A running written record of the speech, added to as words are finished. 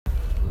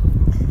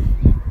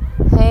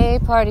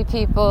party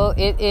people.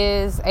 It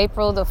is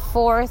April the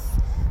 4th,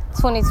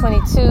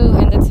 2022,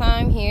 and the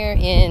time here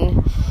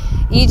in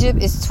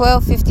Egypt is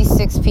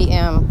 12:56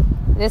 p.m.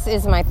 This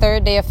is my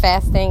third day of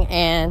fasting,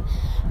 and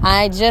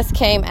I just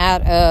came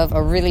out of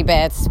a really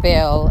bad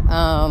spell.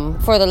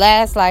 For the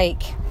last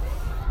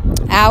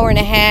hour and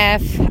a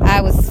half,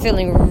 I was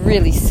feeling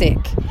really sick.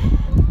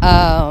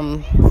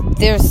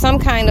 There's some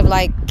kind of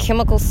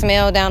chemical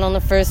smell down on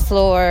the first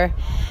floor.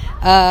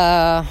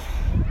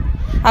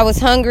 I was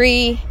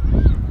hungry,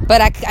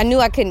 but I knew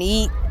I couldn't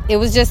eat. It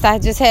was just, I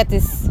just had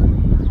this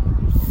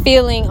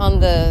feeling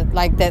on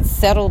that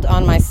settled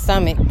on my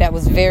stomach that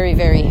was very,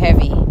 very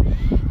heavy.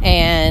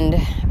 And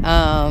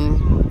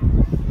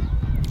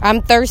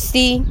I'm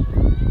thirsty,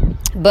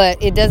 but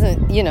it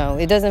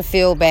doesn't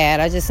feel bad.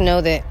 I just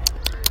know that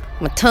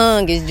my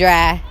tongue is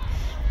dry.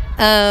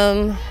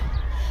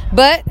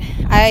 But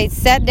I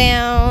sat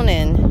down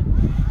and,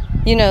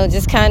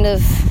 just kind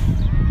of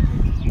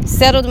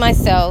settled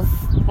myself.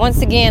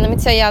 Once again, let me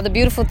tell y'all, the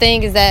beautiful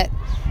thing is that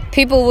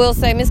people will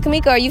say, "Miss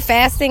Kamika, are you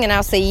fasting?" And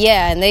I'll say,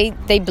 "Yeah." And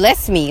they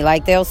bless me.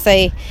 They'll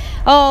say,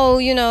 "Oh,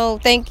 you're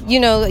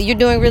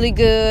doing really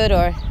good,"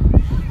 or,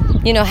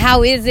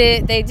 "How is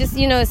it?" They just,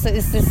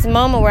 it's this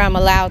moment where I'm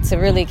allowed to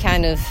really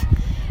kind of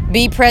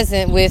be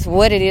present with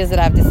what it is that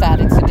I've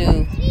decided to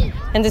do.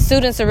 And the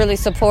students are really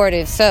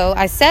supportive. So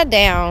I sat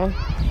down,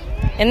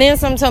 and then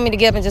someone told me to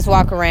get up and just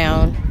walk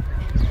around.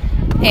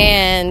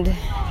 And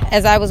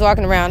as I was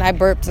walking around, I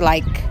burped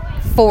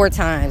 4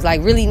 times,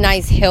 really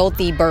nice,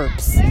 healthy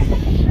burps.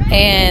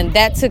 And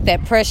that took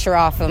that pressure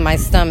off of my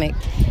stomach.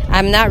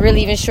 I'm not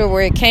really even sure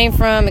where it came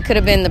from. It could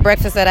have been the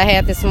breakfast that I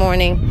had this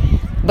morning,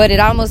 but it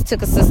almost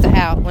took a sister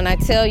out. When I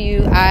tell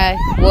you, I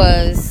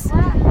was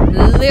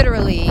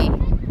literally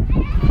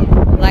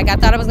I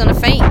thought I was going to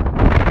faint.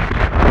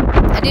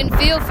 I didn't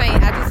feel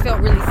faint. I just felt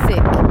really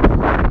sick.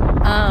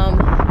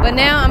 But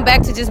now I'm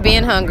back to just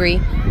being hungry.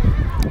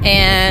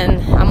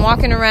 And I'm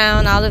walking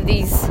around all of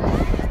these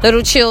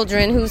little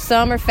children who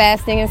some are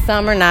fasting and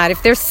some are not.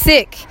 If they're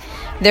sick,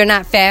 they're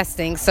not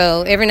fasting.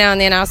 So every now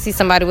and then I'll see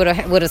somebody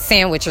with a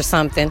sandwich or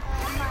something,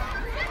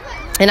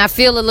 and I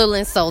feel a little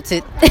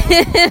insulted.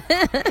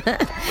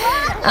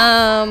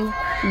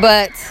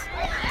 But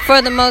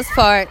for the most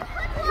part,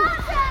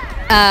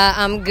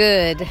 I'm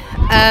good.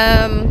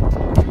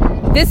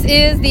 This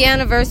is the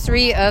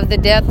anniversary of the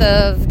death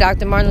of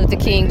Dr. Martin Luther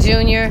King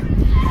Jr.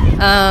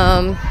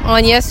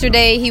 On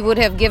yesterday, he would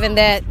have given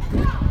that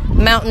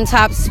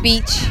mountaintop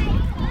speech,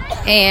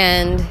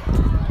 and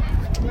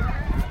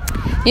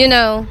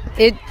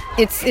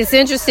it's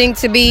interesting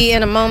to be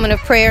in a moment of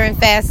prayer and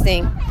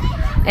fasting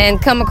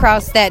and come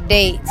across that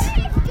date.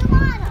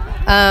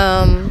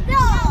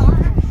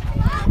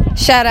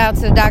 Shout out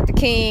to Dr.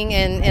 King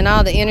and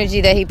all the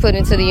energy that he put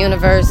into the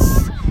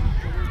universe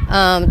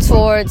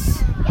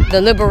towards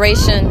the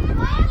liberation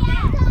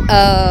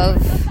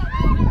of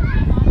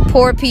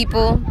poor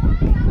people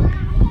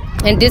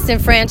and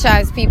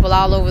disenfranchised people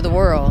all over the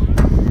world,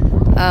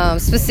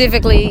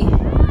 specifically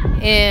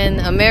in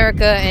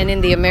America and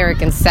in the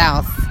American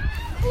South.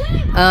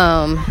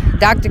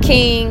 Dr.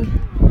 King,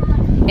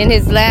 in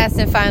his last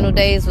and final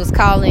days, was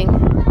calling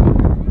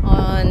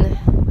on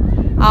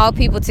all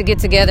people to get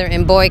together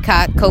and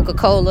boycott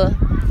Coca-Cola,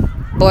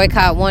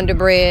 boycott Wonder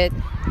Bread,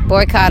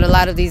 boycott a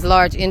lot of these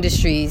large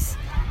industries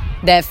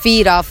that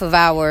feed off of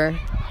our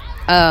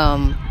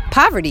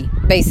poverty,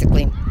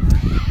 basically.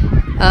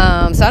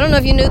 So I don't know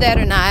if you knew that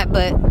or not,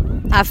 but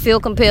I feel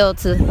compelled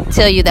to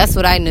tell you that's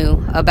what I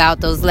knew about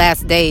those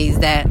last days,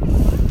 that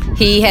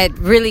he had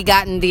really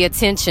gotten the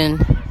attention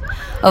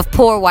of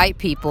poor white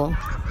people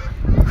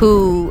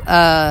who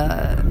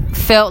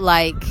felt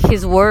like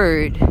his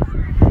word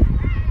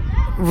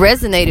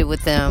resonated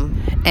with them,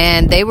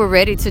 and they were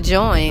ready to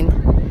join,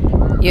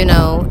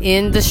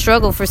 in the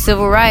struggle for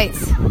civil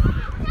rights.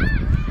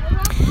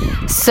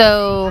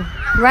 So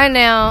right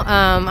now,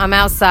 I'm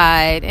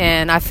outside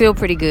and I feel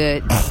pretty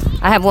good.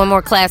 I have one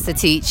more class to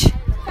teach,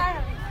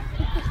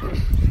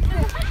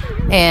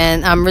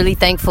 and I'm really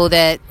thankful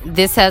that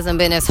this hasn't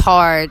been as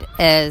hard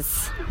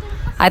as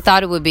I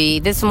thought it would be.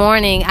 This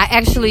morning, I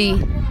actually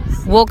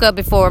woke up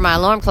before my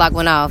alarm clock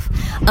went off.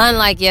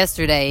 Unlike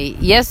yesterday.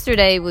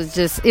 Yesterday was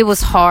it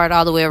was hard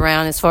all the way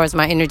around as far as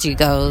my energy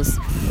goes.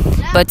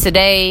 But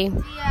today,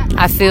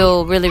 I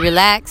feel really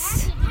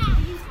relaxed.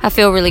 I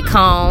feel really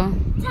calm.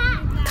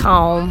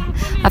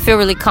 I feel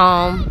really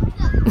calm.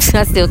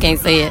 I still can't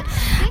say it.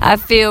 I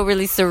feel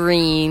really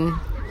serene.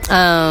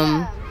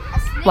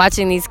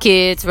 Watching these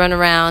kids run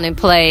around and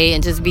play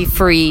and just be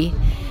free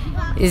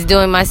is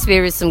doing my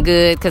spirit some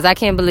good, because I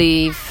can't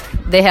believe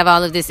they have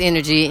all of this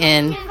energy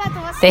and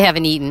they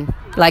haven't eaten.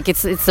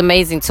 It's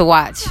amazing to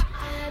watch.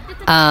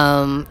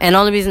 And the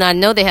only reason I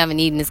know they haven't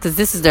eaten is because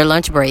this is their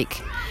lunch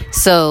break.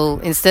 So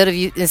instead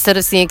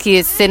of seeing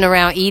kids sitting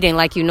around eating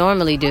like you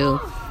normally do,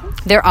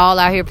 they're all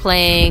out here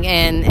playing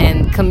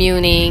and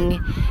communing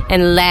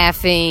and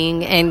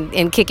laughing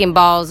and kicking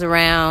balls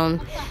around.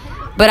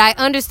 But I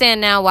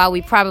understand now why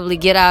we probably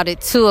get out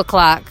at 2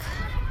 o'clock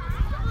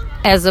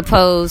as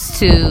opposed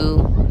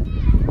to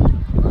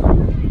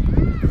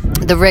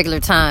the regular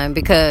time,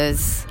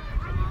 because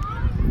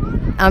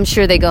I'm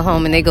sure they go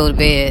home and they go to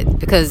bed,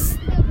 because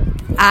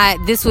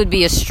this would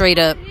be a straight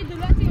up,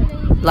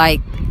 like,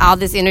 all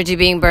this energy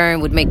being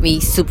burned would make me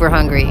super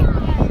hungry,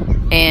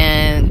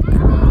 and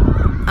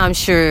I'm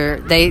sure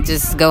they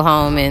just go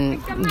home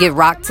and get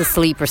rocked to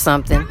sleep or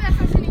something.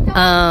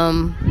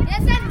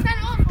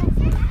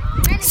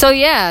 So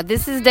yeah,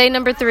 this is day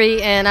number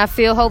 3, and I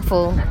feel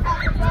hopeful.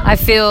 I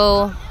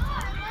feel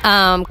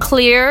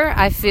clear.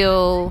 I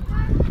feel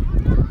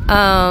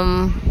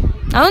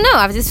I don't know,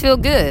 I just feel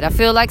good. I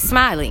feel like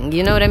smiling,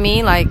 you know what I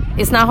mean? Like,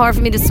 it's not hard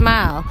for me to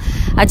smile.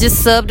 I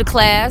just subbed a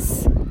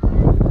class,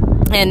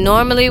 and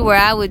normally where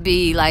I would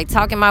be like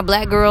talking my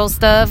black girl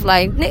stuff,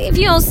 like, if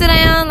you don't sit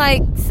down,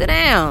 like, sit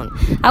down.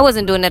 I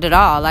wasn't doing that at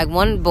all. Like,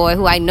 one boy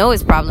who I know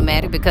is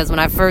problematic, because when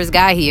I first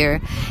got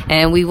here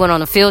and we went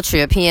on a field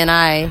trip, he and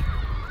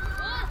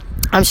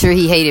I'm sure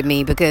he hated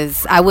me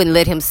because I wouldn't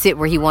let him sit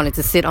where he wanted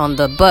to sit on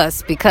the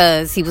bus,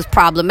 because he was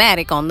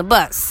problematic on the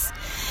bus.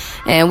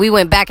 And we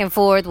went back and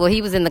forth. Well,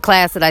 he was in the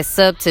class that I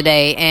subbed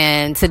today,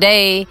 and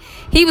today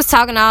he was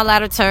talking all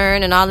out of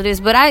turn and all of this,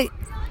 but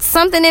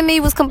something in me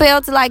was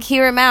compelled to, like,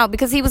 hear him out,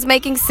 because he was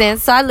making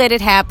sense, so I let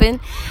it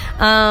happen.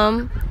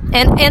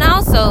 And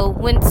also,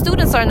 when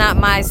students are not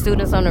my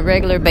students on a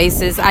regular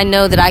basis, I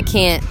know that I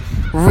can't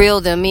reel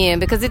them in,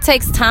 because it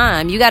takes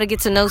time. You got to get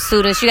to know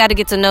students. You got to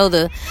get to know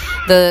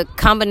the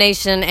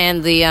combination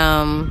and the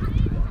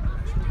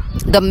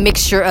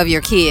mixture of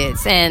your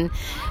kids. And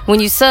when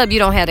you sub, you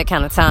don't have that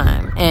kind of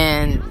time,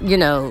 and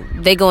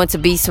they go into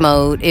beast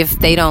mode if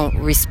they don't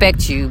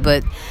respect you.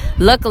 But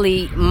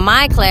luckily,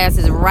 my class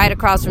is right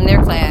across from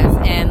their class,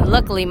 and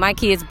luckily my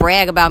kids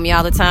brag about me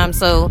all the time.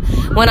 So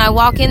when I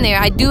walk in there,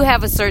 I do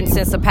have a certain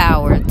sense of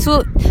power,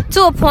 to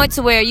a point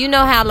to where,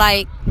 how,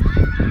 like,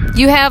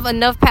 you have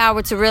enough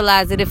power to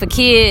realize that if a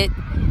kid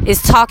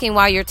is talking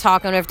while you're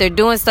talking, or if they're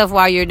doing stuff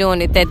while you're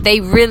doing it, that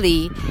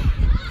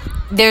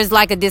there's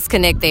like a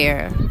disconnect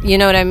there, you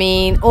know what I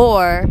mean?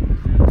 Or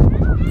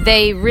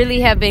they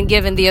really have been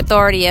given the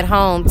authority at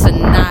home to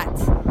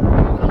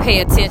not pay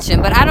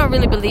attention. But I don't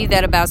really believe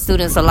that about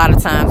students a lot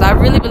of times. I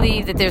really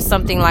believe that there's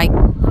something like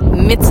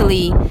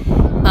mentally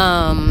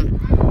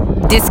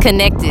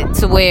disconnected,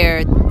 to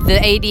where the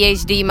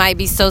ADHD might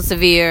be so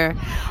severe,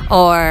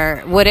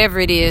 or whatever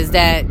it is,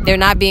 that they're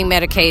not being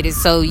medicated.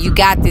 So you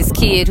got this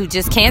kid who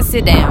just can't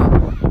sit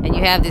down, and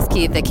you have this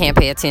kid that can't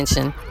pay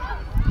attention.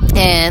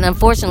 And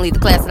unfortunately, the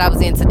class that I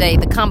was in today,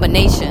 the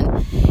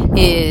combination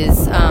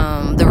is,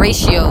 the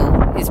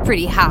ratio is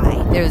pretty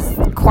high. There's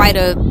quite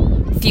a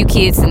few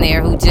kids in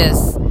there who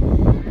just,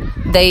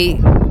 they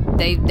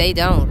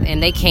don't,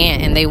 and they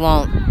can't, and they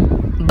won't.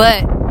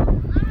 But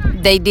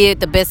they did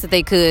the best that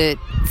they could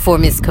for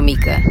Miss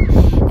Kamika,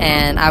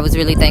 and I was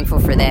really thankful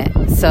for that.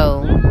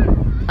 So,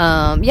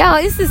 y'all,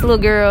 it's this little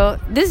girl.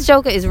 This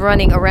joker is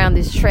running around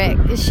this track.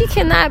 She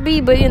cannot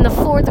be but in the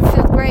 4th or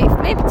 5th grade.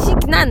 Maybe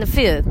she's not in the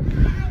 5th.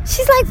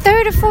 She's like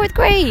 3rd or 4th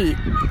grade.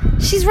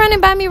 She's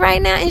running by me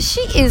right now, and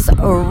she is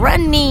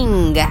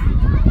running.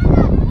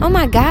 Oh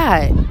my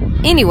God.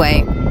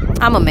 Anyway,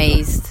 I'm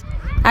amazed.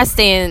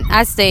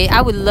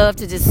 I would love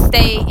to just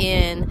stay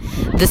in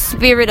the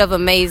spirit of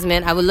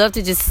amazement. I would love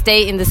to just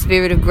stay in the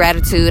spirit of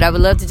gratitude. I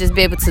would love to just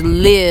be able to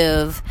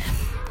live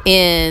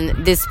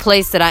in this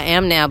place that I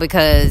am now,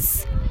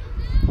 because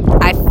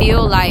I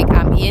feel like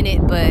I'm in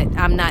it, but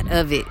I'm not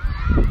of it.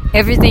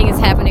 Everything is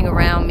happening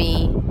around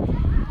me,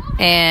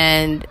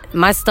 and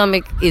my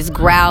stomach is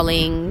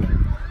growling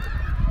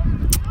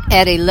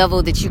at a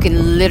level that you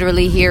can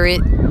literally hear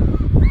it.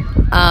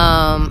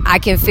 I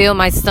can feel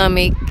my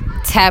stomach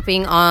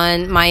tapping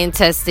on my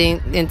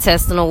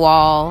intestinal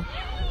wall,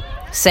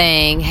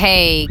 saying,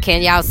 hey,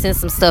 can y'all send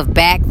some stuff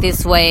back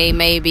this way?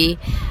 Maybe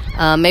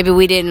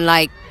we didn't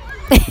like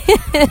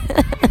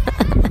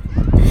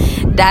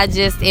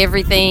digest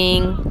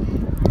everything.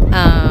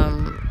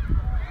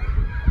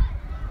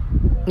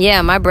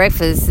 Yeah, my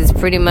breakfast is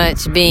pretty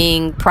much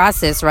being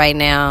processed right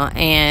now,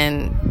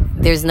 and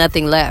there's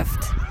nothing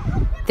left.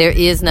 There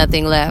is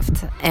nothing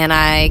left, and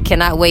I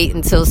cannot wait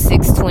until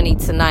 6:20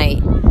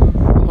 tonight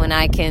when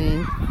I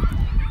can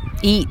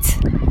eat.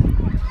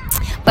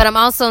 But I'm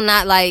also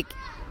not, like,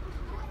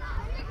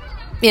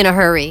 in a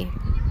hurry.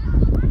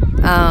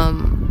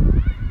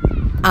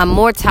 I'm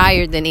more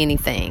tired than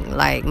anything.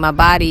 Like, my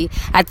body,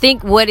 I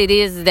think what it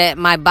is that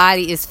my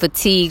body is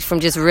fatigued from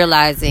just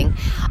realizing,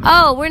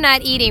 oh, we're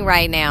not eating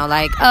right now.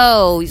 Like,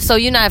 oh, so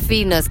you're not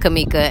feeding us,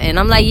 Kamika. And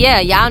I'm like,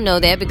 yeah, y'all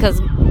know that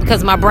because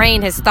my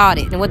brain has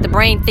started, and what the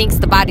brain thinks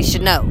the body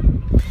should know.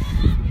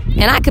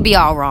 And I could be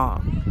all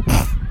wrong.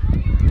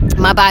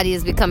 My body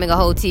is becoming a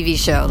whole TV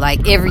show.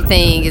 Like,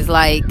 everything is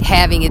like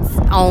having its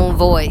own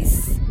voice.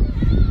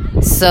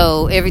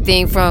 So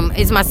everything from,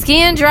 is my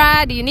skin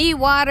dry? Do you need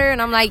water?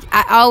 And I'm like,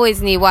 I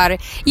always need water.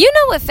 You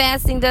know what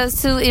fasting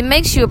does too? It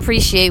makes you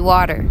appreciate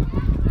water.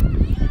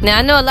 Now,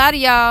 I know a lot of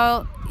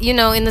y'all,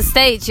 in the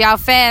States, y'all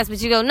fast,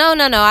 but you go, no,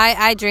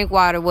 I drink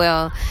water.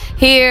 Well,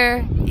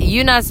 here,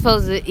 you're not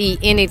supposed to eat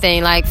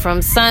anything, like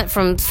from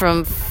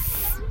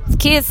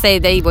kids say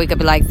they wake up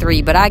at like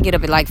 3, but I get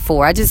up at like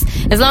 4.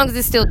 As long as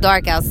it's still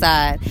dark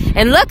outside.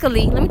 And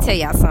luckily, let me tell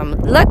y'all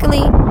something.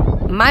 Luckily,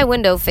 my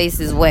window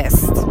faces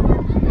west.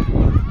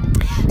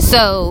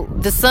 So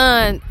the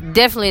sun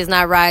definitely is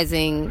not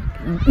rising.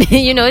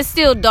 It's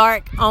still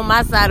dark on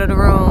my side of the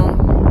room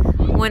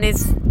when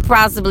it's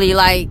possibly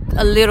like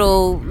a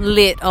little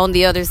lit on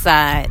the other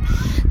side.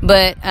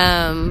 But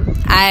during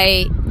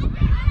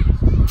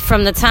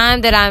the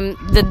times that I'm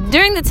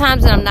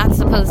not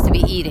supposed to be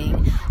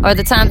eating, or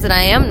the times that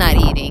I am not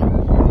eating,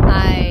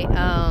 I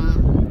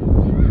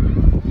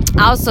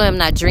also am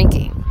not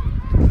drinking.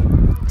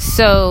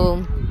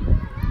 So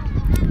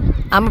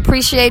I'm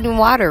appreciating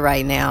water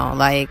right now.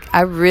 Like,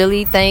 I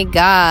really thank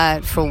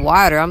God for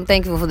water. I'm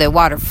thankful for that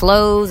water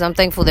flows. I'm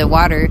thankful that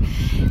water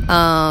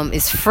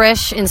is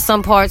fresh in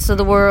some parts of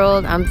the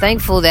world. I'm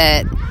thankful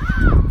that,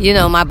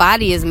 my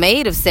body is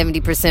made of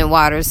 70%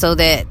 water, so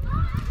that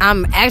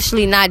I'm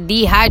actually not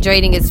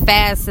dehydrating as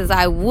fast as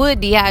I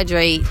would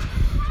dehydrate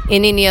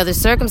in any other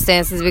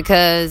circumstances,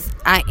 because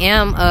I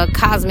am a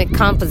cosmic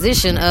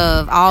composition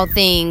of all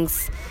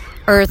things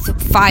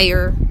earth,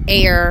 fire,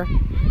 air.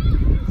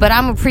 But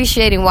I'm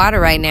appreciating water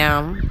right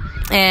now.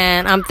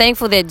 And I'm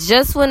thankful that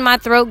just when my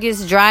throat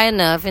gets dry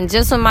enough and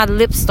just when my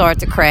lips start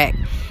to crack,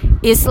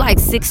 it's like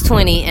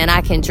 6:20 and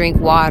I can drink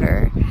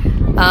water.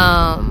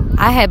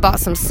 I had bought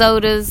some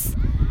sodas.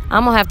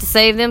 I'm going to have to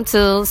save them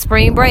till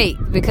spring break,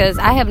 because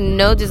I have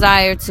no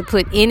desire to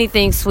put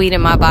anything sweet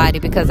in my body,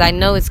 because I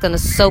know it's going to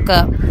soak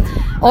up,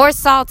 or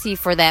salty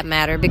for that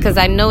matter, because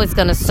I know it's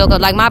going to soak up.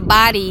 Like, my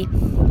body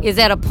is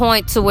at a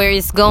point to where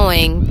it's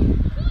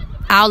going,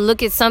 I'll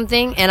look at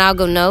something and I'll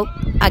go, nope,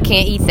 I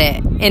can't eat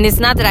that. And it's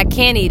not that I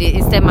can't eat it,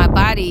 it's that my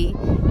body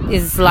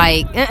is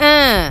like,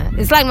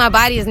 It's like my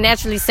body is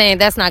naturally saying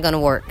that's not going to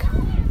work.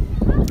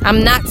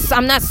 I'm not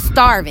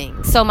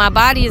starving. So my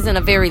body is in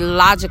a very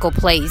logical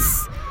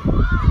place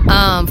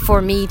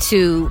for me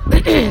to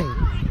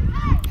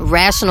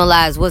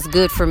rationalize what's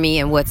good for me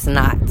and what's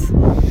not.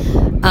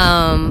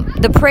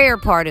 The prayer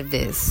part of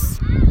this,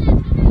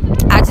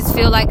 I just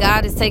feel like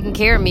God is taking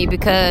care of me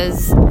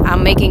because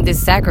I'm making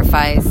this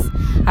sacrifice.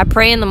 I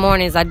pray in the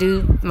mornings. I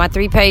do my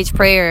 3-page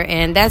prayer,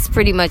 and that's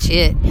pretty much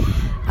it.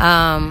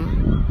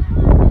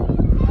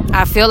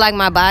 I feel like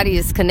my body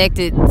is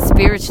connected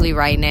spiritually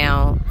right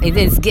now. It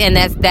is, and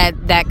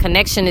that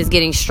connection is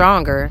getting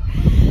stronger,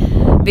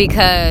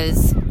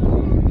 because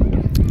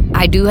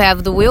I do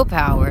have the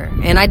willpower.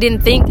 And I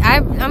didn't think,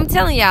 I'm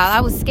telling y'all,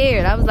 I was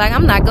scared. I was like,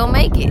 I'm not gonna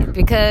make it,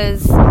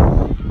 because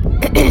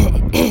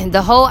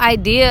the whole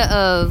idea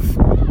of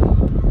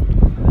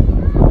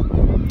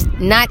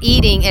not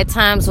eating at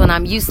times when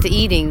I'm used to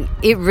eating,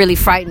 it really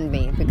frightened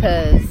me,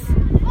 because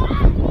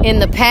in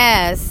the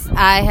past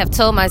I have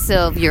told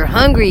myself, you're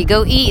hungry,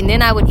 go eat, and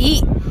then I would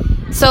eat.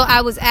 So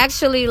I was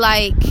actually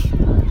like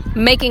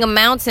making a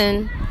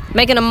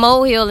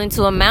molehill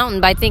into a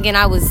mountain by thinking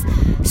I was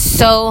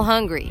so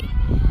hungry.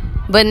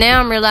 But now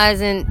I'm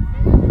realizing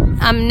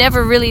I'm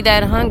never really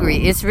that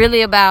hungry. It's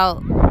really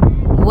about,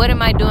 what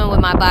am I doing with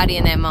my body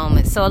in that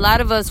moment? So a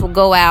lot of us will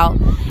go out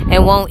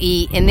and won't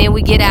eat, and then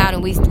we get out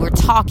and we're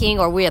talking,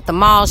 or we're at the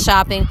mall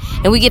shopping,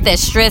 and we get that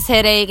stress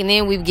headache, and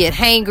then we get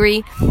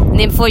hangry, and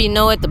then before you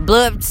know it, the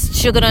blood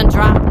sugar done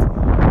dropped.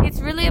 It's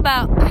really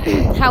about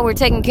how we're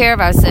taking care of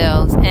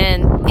ourselves,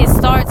 and it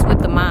starts with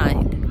the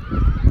mind.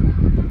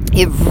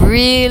 It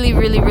really,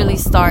 really, really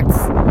starts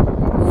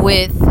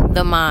with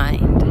the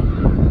mind,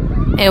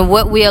 and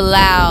what we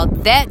allow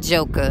that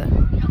joker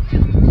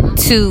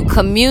to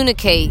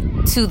communicate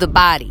to the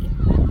body.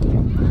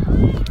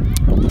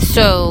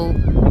 So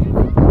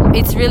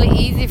it's really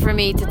easy for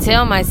me to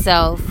tell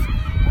myself,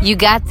 you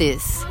got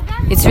this.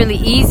 It's really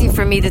easy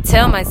for me to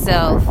tell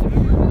myself,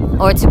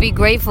 or to be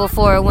grateful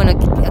for, when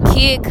a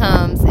kid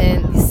comes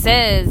and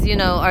says,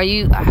 are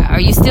you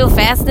still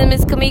fasting,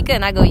 Miss Kamika?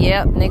 And I go,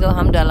 yep. And they go,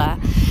 alhamdulillah.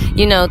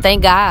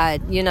 Thank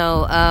God.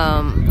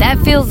 That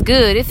feels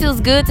good. It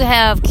feels good to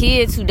have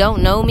kids who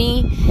don't know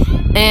me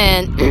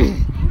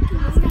and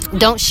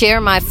don't share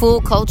my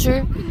full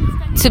culture,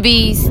 to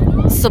be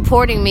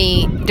supporting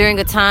me during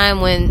a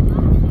time when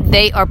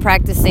they are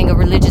practicing a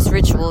religious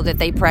ritual that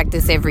they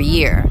practice every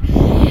year.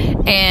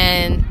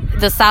 And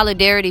the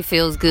solidarity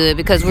feels good,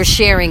 because we're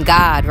sharing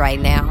God right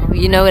now.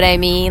 You know what I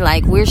mean?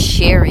 Like, we're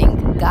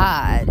sharing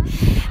God.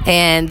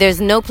 And there's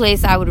no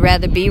place I would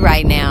rather be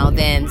right now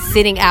than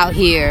sitting out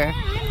here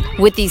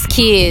with these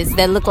kids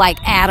that look like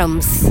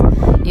atoms.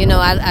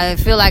 I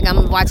feel like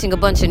I'm watching a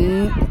bunch of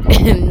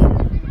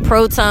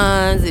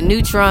protons and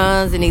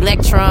neutrons and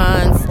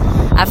electrons.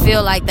 I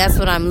feel like that's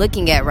what I'm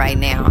looking at right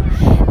now.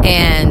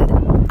 And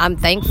I'm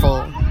thankful.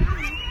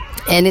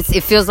 And it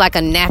feels like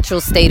a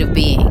natural state of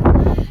being.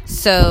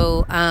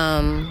 So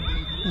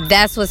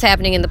that's what's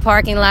happening in the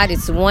parking lot.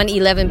 It's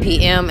 1:11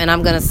 p.m. and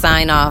I'm going to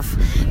sign off.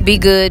 Be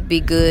good, be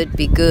good,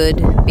 be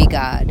good, be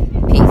God.